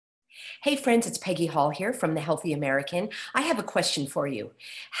Hey friends, it's Peggy Hall here from The Healthy American. I have a question for you.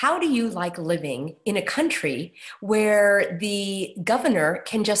 How do you like living in a country where the governor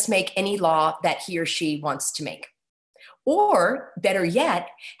can just make any law that he or she wants to make? Or better yet,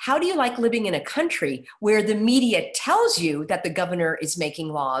 how do you like living in a country where the media tells you that the governor is making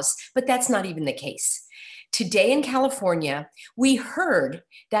laws, but that's not even the case? Today in California, we heard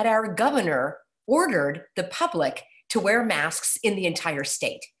that our governor ordered the public to wear masks in the entire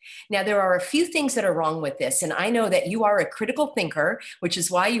state. Now, there are a few things that are wrong with this, and I know that you are a critical thinker, which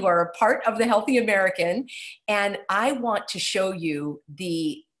is why you are a part of the Healthy American, and I want to show you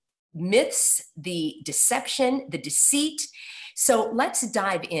the myths, the deception, the deceit. So let's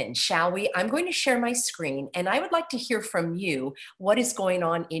dive in, shall we? I'm going to share my screen, and I would like to hear from you what is going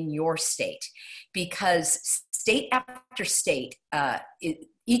on in your state, because state after state,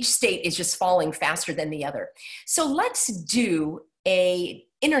 each state is just falling faster than the other. So let's do a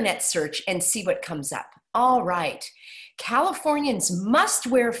internet search and see what comes up. All right. Californians must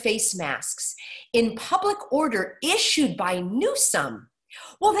wear face masks in public order issued by Newsom.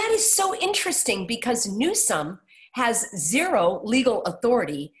 Well, that is so interesting because Newsom has zero legal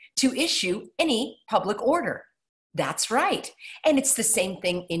authority to issue any public order. That's right. And it's the same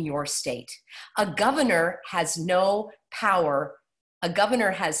thing in your state. A governor has no power. A governor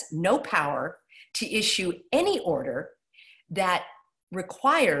has no power to issue any order that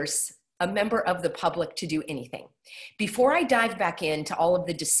requires a member of the public to do anything. Before I dive back into all of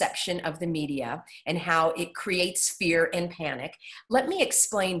the deception of the media and how it creates fear and panic, let me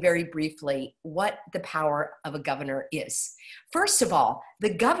explain very briefly what the power of a governor is. First of all,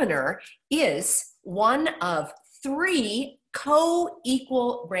 the governor is one of three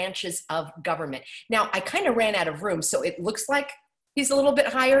co-equal branches of government. Now, I kind of ran out of room, so it looks like he's a little bit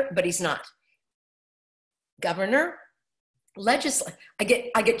higher, but he's not. Governor, legislature, I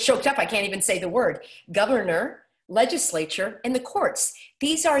get choked up, I can't even say the word. Governor, legislature, and the courts.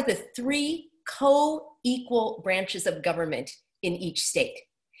 These are the three co-equal branches of government in each state.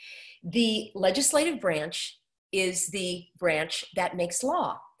 The legislative branch is the branch that makes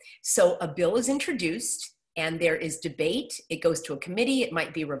law. So a bill is introduced and there is debate. It goes to a committee, it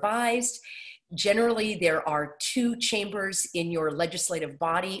might be revised. Generally, there are two chambers in your legislative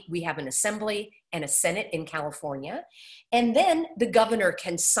body. We have an assembly and a Senate in California. And then the governor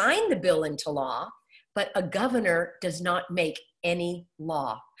can sign the bill into law, but a governor does not make any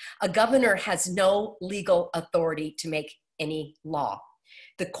law. A governor has no legal authority to make any law.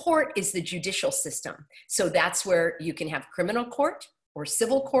 The court is the judicial system. So that's where you can have criminal court or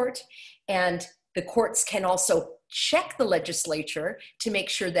civil court, and the courts can also check the legislature to make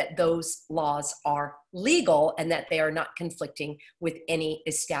sure that those laws are legal and that they are not conflicting with any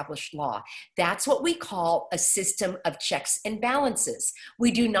established law. That's what we call a system of checks and balances.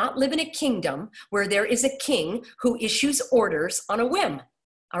 We do not live in a kingdom where there is a king who issues orders on a whim.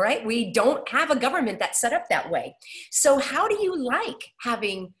 All right, we don't have a government that's set up that way. So how do you like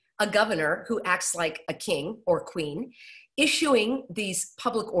having a governor who acts like a king or queen, issuing these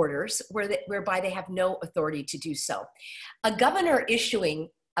public orders whereby they have no authority to do so? A governor issuing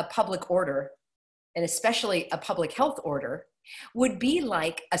a public order, and especially a public health order, would be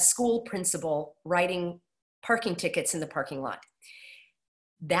like a school principal writing parking tickets in the parking lot.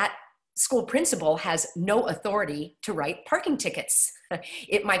 That school principal has no authority to write parking tickets.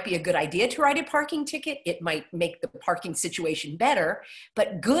 It might be a good idea to write a parking ticket. It might make the parking situation better,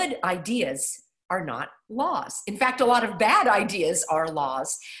 but good ideas are not laws. In fact, a lot of bad ideas are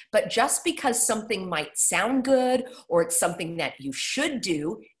laws, but just because something might sound good or it's something that you should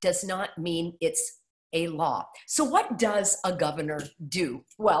do does not mean it's a law. So what does a governor do?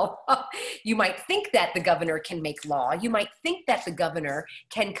 Well, you might think that the governor can make law. You might think that the governor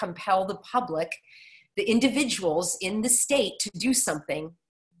can compel the public, the individuals in the state to do something,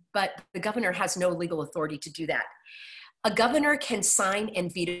 but the governor has no legal authority to do that. A governor can sign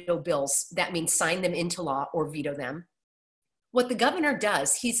and veto bills. That means sign them into law or veto them. What the governor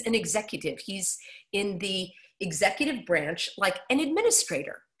does, he's an executive. He's in the executive branch like an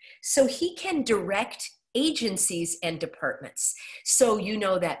administrator. So he can direct agencies and departments. So you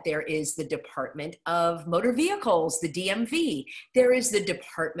know that there is the Department of Motor Vehicles, the DMV. There is the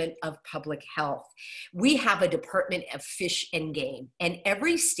Department of Public Health. We have a Department of Fish and Game, and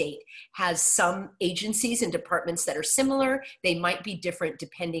every state has some agencies and departments that are similar. They might be different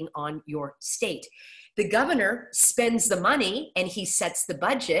depending on your state. The governor spends the money and he sets the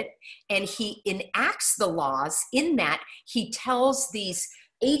budget and he enacts the laws in that he tells these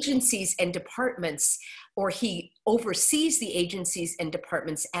agencies and departments or he oversees the agencies and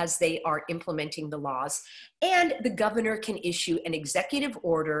departments as they are implementing the laws. And the governor can issue an executive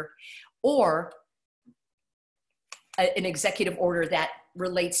order or an executive order that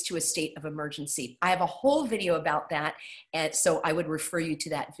relates to a state of emergency. I have a whole video about that, and so I would refer you to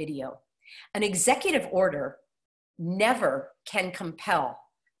that video. An executive order never can compel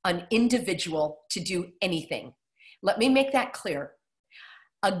an individual to do anything. Let me make that clear.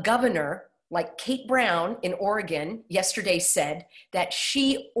 A governor like Kate Brown in Oregon yesterday said that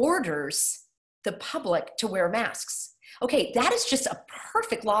she orders the public to wear masks. Okay, that is just a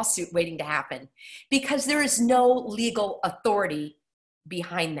perfect lawsuit waiting to happen because there is no legal authority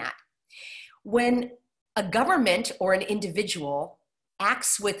behind that. When a government or an individual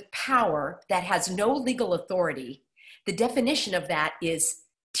acts with power that has no legal authority, the definition of that is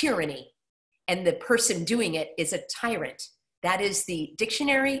tyranny, and the person doing it is a tyrant. That is the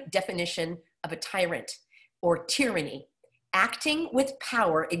dictionary definition of a tyrant or tyranny. Acting with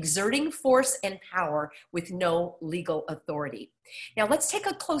power, exerting force and power with no legal authority. Now let's take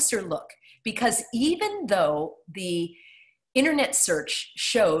a closer look, because even though the internet search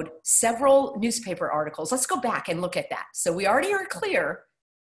showed several newspaper articles, let's go back and look at that. So we already are clear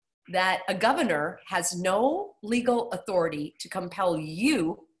that a governor has no legal authority to compel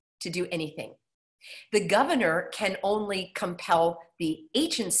you to do anything. The governor can only compel the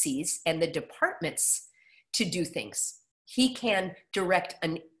agencies and the departments to do things. He can direct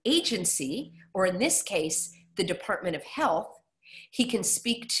an agency, or in this case, the Department of Health. He can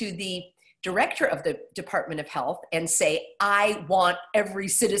speak to the director of the Department of Health and say, I want every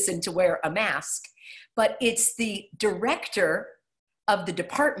citizen to wear a mask. But it's the director of the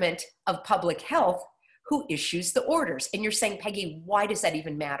Department of Public Health who issues the orders. And you're saying, Peggy, why does that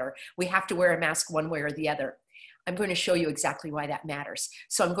even matter? We have to wear a mask one way or the other. I'm going to show you exactly why that matters.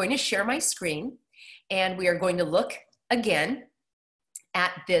 So I'm going to share my screen, and we are going to look again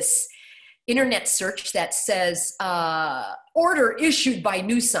at this internet search that says, order issued by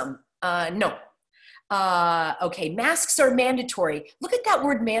Newsom. No. Okay, masks are mandatory. Look at that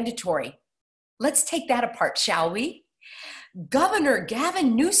word mandatory. Let's take that apart, shall we? Governor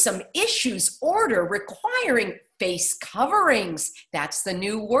Gavin Newsom issues order requiring face coverings. That's the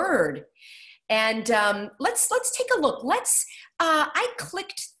new word. And let's take a look. I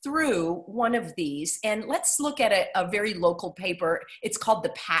clicked through one of these, and let's look at a very local paper. It's called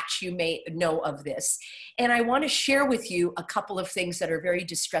The Patch. You may know of this. And I want to share with you a couple of things that are very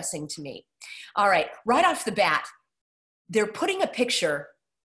distressing to me. All right, right off the bat, they're putting a picture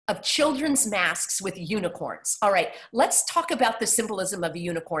of children's masks with unicorns. All right, let's talk about the symbolism of a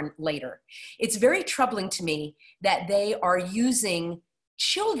unicorn later. It's very troubling to me that they are using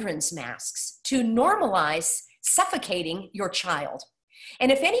children's masks to normalize suffocating your child.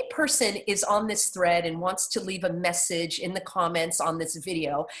 And if any person is on this thread and wants to leave a message in the comments on this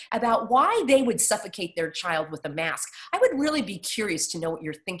video about why they would suffocate their child with a mask, I would really be curious to know what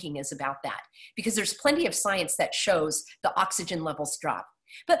your thinking is about that, because there's plenty of science that shows the oxygen levels drop.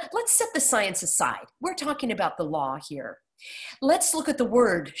 But let's set the science aside. We're talking about the law here. Let's look at the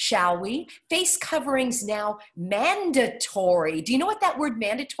word, shall we? Face coverings now mandatory. Do you know what that word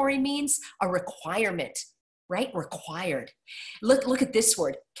mandatory means? A requirement, right? Required. Look at this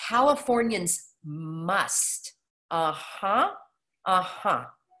word. Californians must. Oh,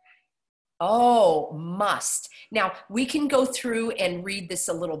 must. Now, we can go through and read this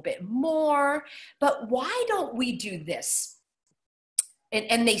a little bit more, but why don't we do this?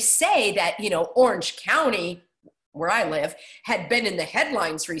 And they say that, you know, Orange County, where I live, had been in the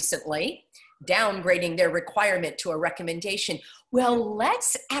headlines recently, downgrading their requirement to a recommendation. Well,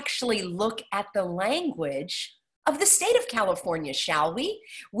 let's actually look at the language of the state of California, shall we?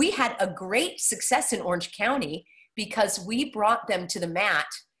 We had a great success in Orange County because we brought them to the mat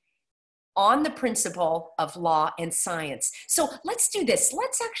on the principle of law and science. So let's do this.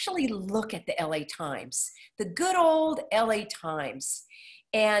 Let's actually look at the LA Times, the good old LA Times.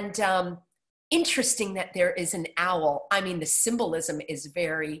 And interesting that there is an owl. I mean, the symbolism is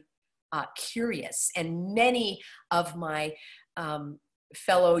very curious. And many of my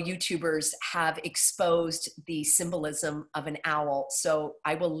fellow YouTubers have exposed the symbolism of an owl. So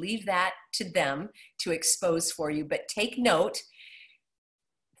I will leave that to them to expose for you. But take note,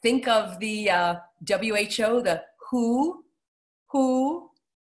 think of the WHO, the who,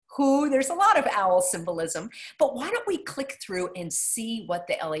 there's a lot of owl symbolism, but why don't we click through and see what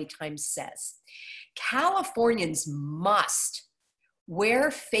the LA Times says? Californians must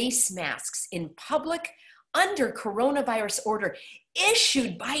wear face masks in public under coronavirus order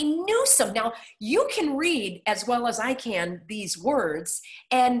issued by Newsom. Now, you can read as well as I can these words,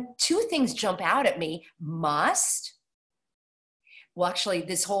 and two things jump out at me. Must. Well, actually,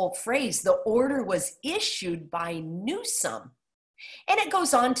 this whole phrase, the order was issued by Newsom. And it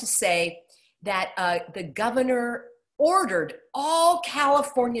goes on to say that the governor ordered all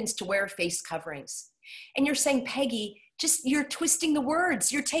Californians to wear face coverings. And you're saying, Peggy, you're twisting the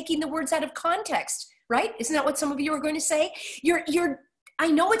words. You're taking the words out of context, right? Isn't that what some of you are going to say? I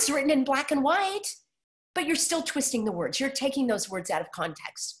know it's written in black and white, but you're still twisting the words. You're taking those words out of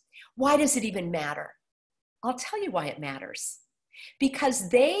context. Why does it even matter? I'll tell you why it matters. Because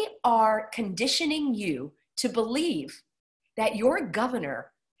they are conditioning you to believe that your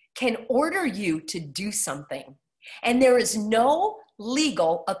governor can order you to do something. And there is no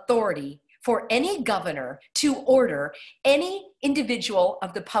legal authority for any governor to order any individual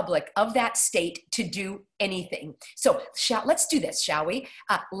of the public of that state to do anything. So let's do this, shall we?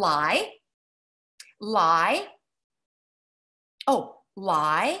 Lie. Oh,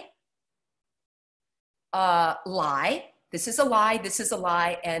 lie. Lie. This is a lie, this is a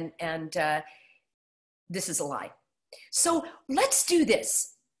lie, and this is a lie. So let's do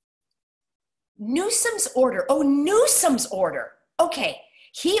this. Newsom's order. Oh, Newsom's order. Okay,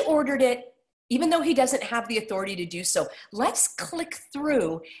 he ordered it, even though he doesn't have the authority to do so. Let's click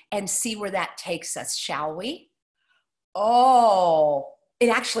through and see where that takes us, shall we? Oh, it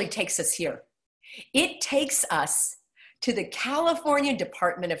actually takes us here. It takes us to the California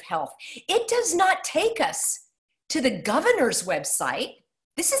Department of Health. It does not take us to the governor's website.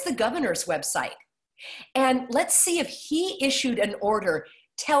 This is the governor's website. And let's see if he issued an order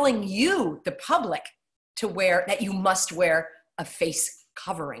telling you, the public, that you must wear a face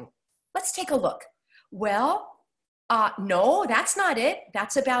covering. Let's take a look. Well, no, that's not it.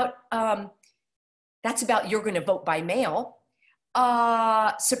 That's about you're going to vote by mail.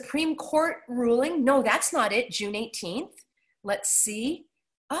 Supreme Court ruling. No, that's not it. June 18th. Let's see.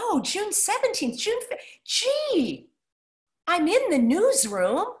 Oh, June 17th, gee, I'm in the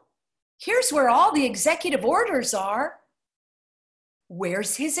newsroom. Here's where all the executive orders are.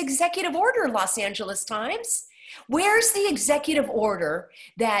 Where's his executive order, Los Angeles Times? Where's the executive order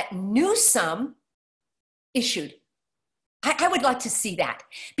that Newsom issued? I would like to see that,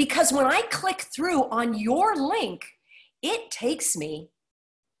 because when I click through on your link, it takes me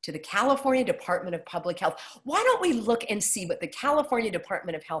to the California Department of Public Health. Why don't we look and see what the California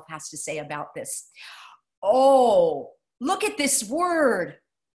Department of Health has to say about this? Oh, look at this word,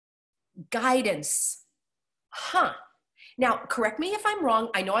 guidance. Huh. Now, correct me if I'm wrong.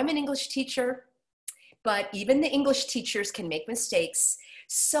 I know I'm an English teacher, but even the English teachers can make mistakes.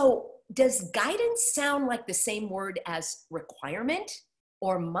 So does guidance sound like the same word as requirement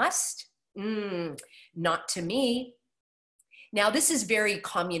or must? Not to me. Now, this is very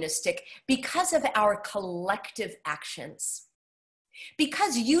communistic because of our collective actions.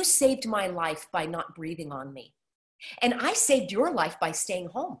 Because you saved my life by not breathing on me. And I saved your life by staying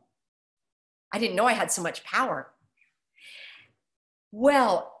home. I didn't know I had so much power.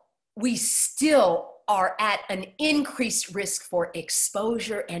 Well, we still are at an increased risk for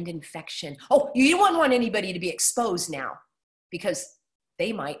exposure and infection. Oh, you don't want anybody to be exposed now because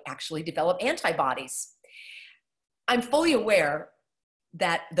they might actually develop antibodies. I'm fully aware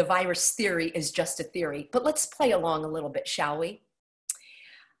that the virus theory is just a theory, but let's play along a little bit, shall we?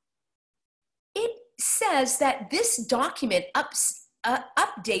 It says that this document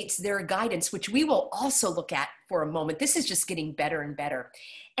updates their guidance, which we will also look at for a moment. This is just getting better and better.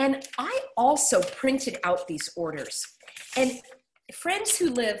 And I also printed out these orders. And friends who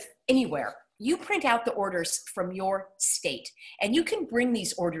live anywhere, you print out the orders from your state, and you can bring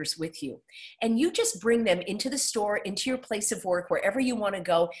these orders with you. And you just bring them into the store, into your place of work, wherever you want to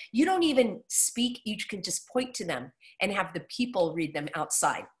go. You don't even speak. You can just point to them and have the people read them out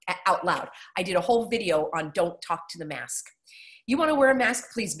loud. I did a whole video on don't talk to the mask. You want to wear a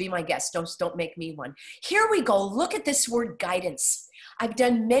mask? Please be my guest. Don't make me one. Here we go. Look at this word guidance. I've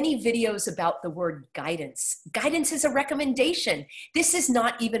done many videos about the word guidance. Guidance is a recommendation. This is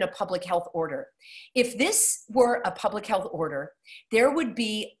not even a public health order. If this were a public health order, there would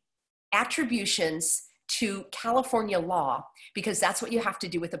be attributions to California law, because that's what you have to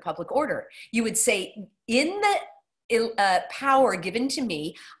do with a public order. You would say, in the power given to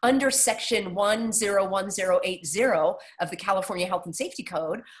me under section 101080 of the California Health and Safety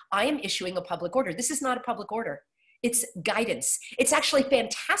Code, I am issuing a public order. This is not a public order. It's guidance. It's actually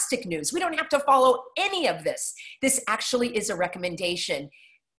fantastic news. We don't have to follow any of this. This actually is a recommendation.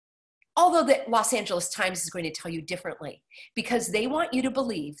 Although the Los Angeles Times is going to tell you differently, because they want you to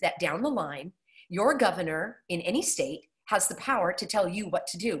believe that down the line, Your governor in any state has the power to tell you what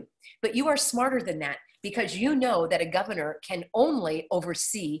to do. But you are smarter than that because you know that a governor can only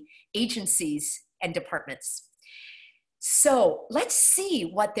oversee agencies and departments. So let's see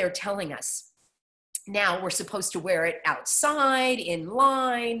what they're telling us. Now we're supposed to wear it outside, in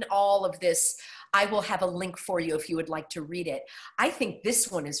line, all of this. I will have a link for you if you would like to read it. I think this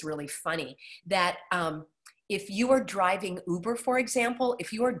one is really funny, that if you are driving Uber, for example,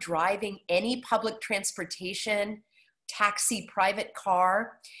 if you are driving any public transportation, taxi, private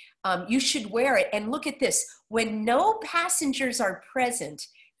car, you should wear it. And look at this. When no passengers are present,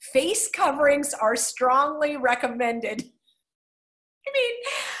 face coverings are strongly recommended. I mean,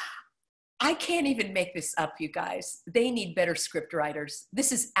 I can't even make this up, you guys. They need better script writers.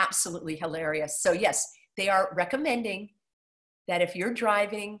 This is absolutely hilarious. So yes, they are recommending that if you're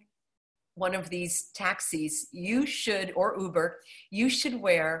driving one of these taxis, you should, or Uber, you should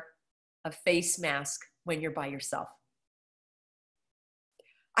wear a face mask when you're by yourself.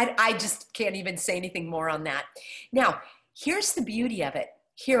 I just can't even say anything more on that. Now, here's the beauty of it.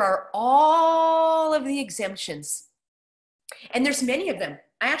 Here are all of the exemptions. And there's many of them.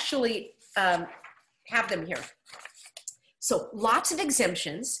 I actually have them here. So lots of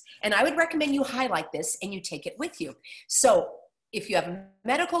exemptions, and I would recommend you highlight this and you take it with you. So if you have a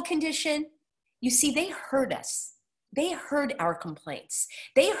medical condition, you see, they heard us. They heard our complaints.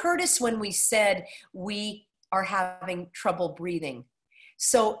 They heard us when we said we are having trouble breathing.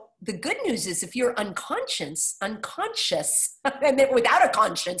 So the good news is if you're unconscious, and then without a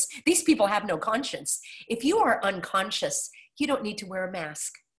conscience, these people have no conscience. If you are unconscious, you don't need to wear a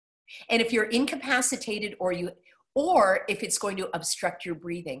mask. And if you're incapacitated or if it's going to obstruct your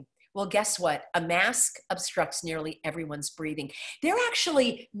breathing, well, guess what? A mask obstructs nearly everyone's breathing. They're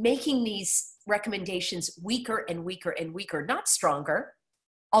actually making these recommendations weaker and weaker and weaker, not stronger,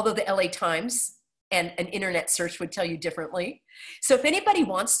 although the LA Times and an internet search would tell you differently. So if anybody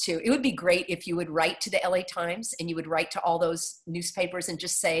wants to, it would be great if you would write to the LA Times and you would write to all those newspapers and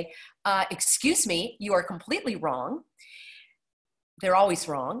just say, excuse me, you are completely wrong. They're always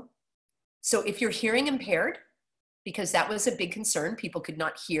wrong. So if you're hearing impaired, because that was a big concern, people could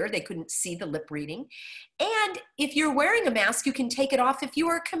not hear, they couldn't see the lip reading. And if you're wearing a mask, you can take it off if you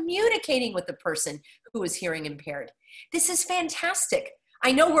are communicating with the person who is hearing impaired. This is fantastic.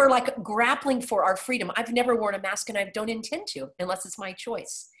 I know we're like grappling for our freedom. I've never worn a mask and I don't intend to unless it's my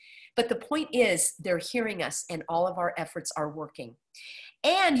choice. But the point is they're hearing us and all of our efforts are working.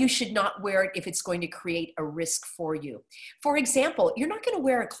 And you should not wear it if it's going to create a risk for you. For example, you're not going to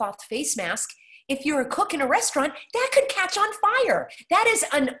wear a cloth face mask if you're a cook in a restaurant. That could catch on fire. That is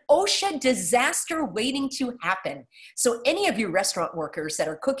an OSHA disaster waiting to happen. So any of you restaurant workers that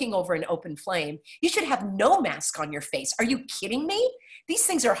are cooking over an open flame, you should have no mask on your face. Are you kidding me? These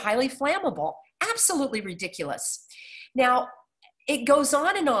things are highly flammable. Absolutely ridiculous. Now, it goes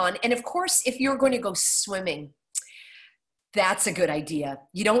on. And of course, if you're going to go swimming, that's a good idea.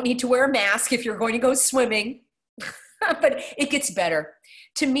 You don't need to wear a mask if you're going to go swimming, but it gets better.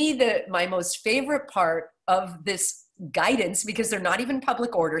 To me, my most favorite part of this guidance, because they're not even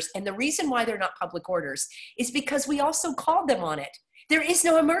public orders, and the reason why they're not public orders is because we also called them on it. There is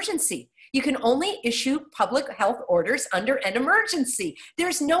no emergency. You can only issue public health orders under an emergency.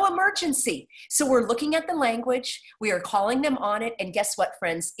 There's no emergency. So we're looking at the language, we are calling them on it, and guess what,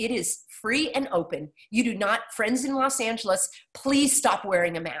 friends? It is free and open. You do not, friends in Los Angeles, please stop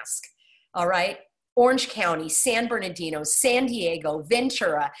wearing a mask, all right? Orange County, San Bernardino, San Diego,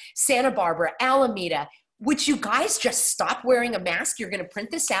 Ventura, Santa Barbara, Alameda, would you guys just stop wearing a mask? You're gonna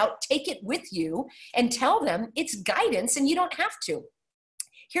print this out, take it with you, and tell them it's guidance and you don't have to.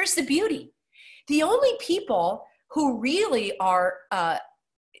 Here's the beauty. The only people who really are,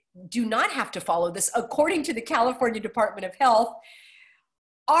 do not have to follow this, according to the California Department of Health,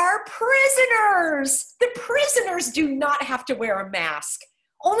 are prisoners. The prisoners do not have to wear a mask.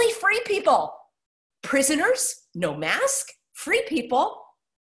 Only free people. Prisoners, no mask. Free people,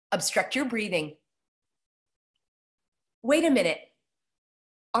 obstruct your breathing. Wait a minute.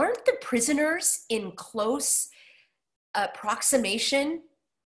 Aren't the prisoners in close approximation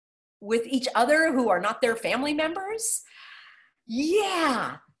with each other who are not their family members?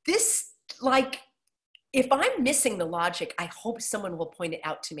 Yeah, this, like, if I'm missing the logic, I hope someone will point it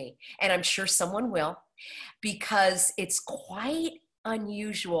out to me. And I'm sure someone will, because it's quite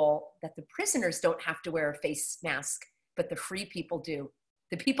unusual that the prisoners don't have to wear a face mask, but the free people do.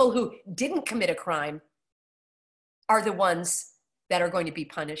 The people who didn't commit a crime are the ones that are going to be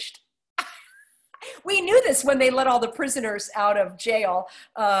punished. We knew this when they let all the prisoners out of jail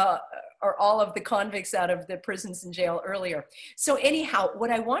or all of the convicts out of the prisons and jail earlier. So anyhow,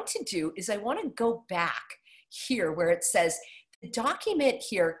 what I want to do is I want to go back here where it says, the document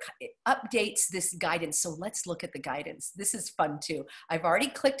here updates this guidance. So let's look at the guidance. This is fun too. I've already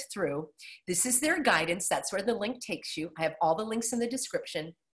clicked through. This is their guidance. That's where the link takes you. I have all the links in the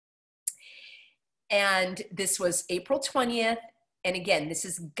description. And this was April 20th. And again, this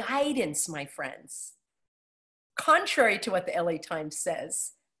is guidance, my friends. Contrary to what the LA Times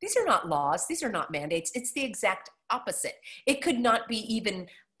says, these are not laws. These are not mandates. It's the exact opposite. It could not be even.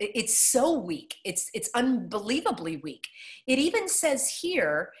 It's so weak. It's unbelievably weak. It even says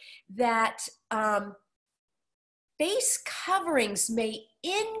here that face coverings may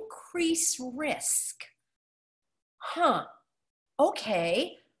increase risk. Huh.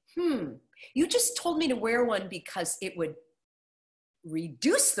 Okay. You just told me to wear one because it would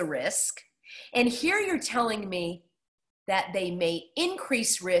reduce the risk. And here you're telling me that they may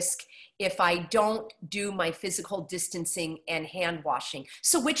increase risk if I don't do my physical distancing and hand washing.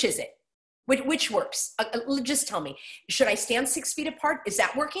 So which is it? Which works? Just tell me. Should I stand 6 feet apart? Is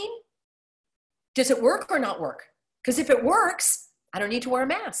that working? Does it work or not work? Because if it works, I don't need to wear a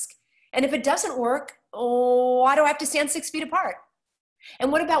mask. And if it doesn't work, why do I have to stand 6 feet apart?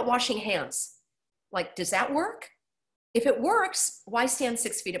 And what about washing hands? Like, does that work? If it works, why stand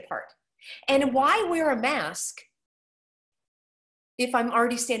 6 feet apart? And why wear a mask if I'm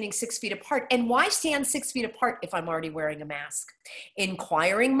already standing 6 feet apart? And why stand 6 feet apart if I'm already wearing a mask?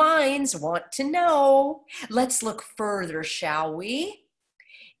 Inquiring minds want to know. Let's look further, shall we?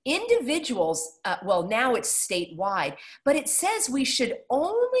 Individuals, well, now it's statewide, but it says we should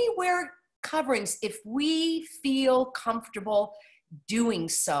only wear coverings if we feel comfortable doing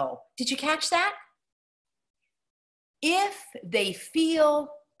so. Did you catch that? If they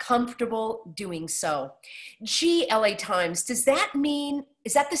feel comfortable doing so. Gee, LA Times, does that mean,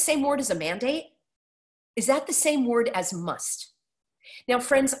 is that the same word as a mandate? Is that the same word as must? Now,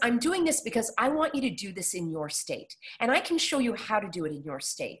 friends, I'm doing this because I want you to do this in your state, and I can show you how to do it in your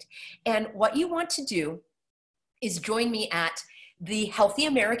state. And what you want to do is join me at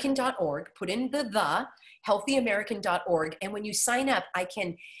thehealthyamerican.org, put in the healthyamerican.org, and when you sign up, I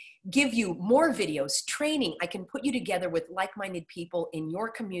can give you more videos, training. I can put you together with like-minded people in your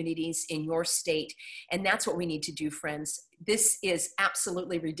communities, in your state. And that's what we need to do, friends. This is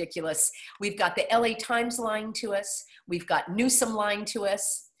absolutely ridiculous. We've got the LA Times lying to us. We've got Newsom lying to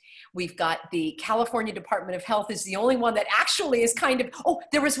us. We've got the California Department of Health is the only one that actually is kind of, oh,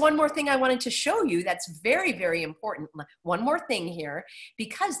 there was one more thing I wanted to show you that's very, very important. One more thing here,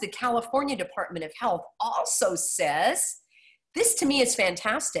 because the California Department of Health also says, this to me is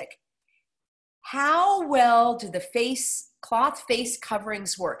fantastic. How well do the cloth face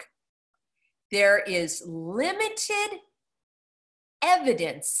coverings work? There is limited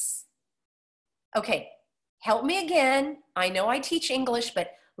evidence. Okay, help me again. I know I teach English,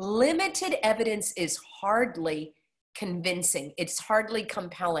 but limited evidence is hardly convincing. It's hardly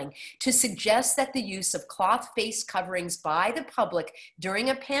compelling to suggest that the use of cloth face coverings by the public during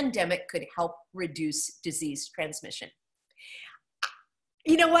a pandemic could help reduce disease transmission.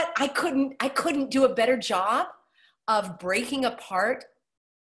 You know what? I couldn't do a better job of breaking apart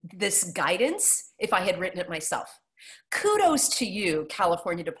this guidance if I had written it myself. Kudos to you,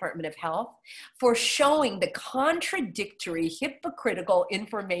 California Department of Health, for showing the contradictory, hypocritical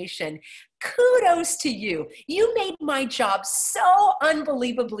information. Kudos to you. You made my job so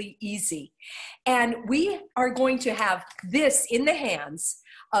unbelievably easy. And we are going to have this in the hands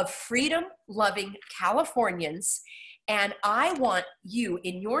of freedom-loving Californians. And I want you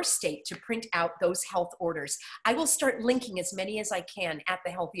in your state to print out those health orders. I will start linking as many as I can at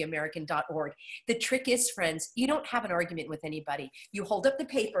thehealthyamerican.org. The trick is, friends, you don't have an argument with anybody. You hold up the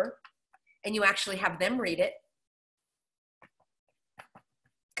paper and you actually have them read it.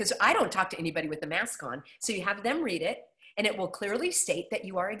 Because I don't talk to anybody with a mask on. So you have them read it and it will clearly state that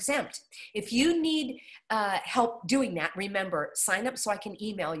you are exempt. If you need help doing that, remember, sign up so I can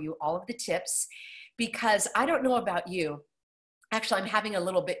email you all of the tips. Because I don't know about you, actually I'm having a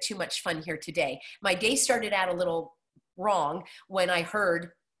little bit too much fun here today. My day started out a little wrong when I heard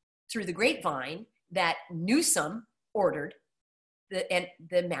through the grapevine that Newsom ordered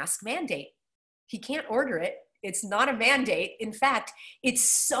the mask mandate. He can't order it. It's not a mandate. In fact, it's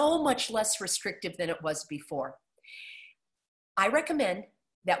so much less restrictive than it was before. I recommend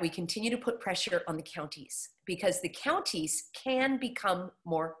that we continue to put pressure on the counties because the counties can become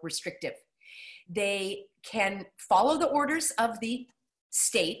more restrictive. They can follow the orders of the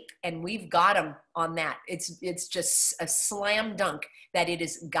state, and we've got them on that. It's just a slam dunk that it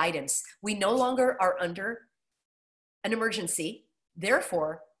is guidance. We no longer are under an emergency.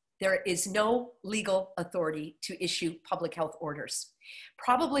 Therefore, There is no legal authority to issue public health orders.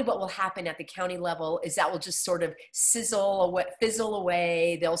 Probably what will happen at the county level is that will just sort of fizzle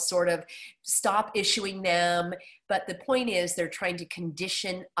away. They'll sort of stop issuing them. But the point is they're trying to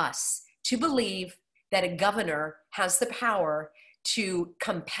condition us to believe that a governor has the power to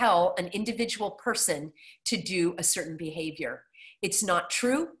compel an individual person to do a certain behavior. It's not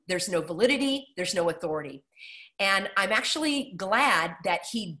true. There's no validity. There's no authority. And I'm actually glad that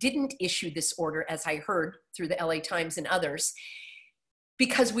he didn't issue this order, as I heard through the LA Times and others,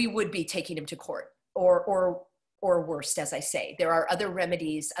 because we would be taking him to court or worse, as I say. There are other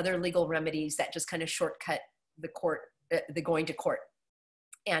remedies, other legal remedies that just kind of shortcut the court, the going to court.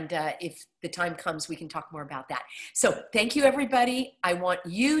 And if the time comes, we can talk more about that. So thank you, everybody. I want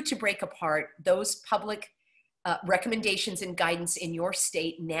you to break apart those public recommendations and guidance in your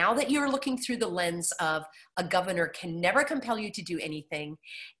state now that you're looking through the lens of a governor can never compel you to do anything,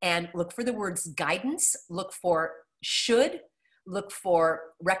 and look for the words guidance, look for should, look for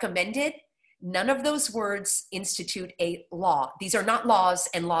recommended. None of those words institute a law. These are not laws,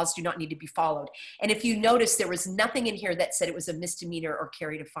 and laws do not need to be followed. And if you notice, there was nothing in here that said it was a misdemeanor or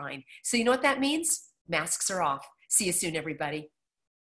carried a fine. So you know what that means? Masks are off. See you soon, everybody.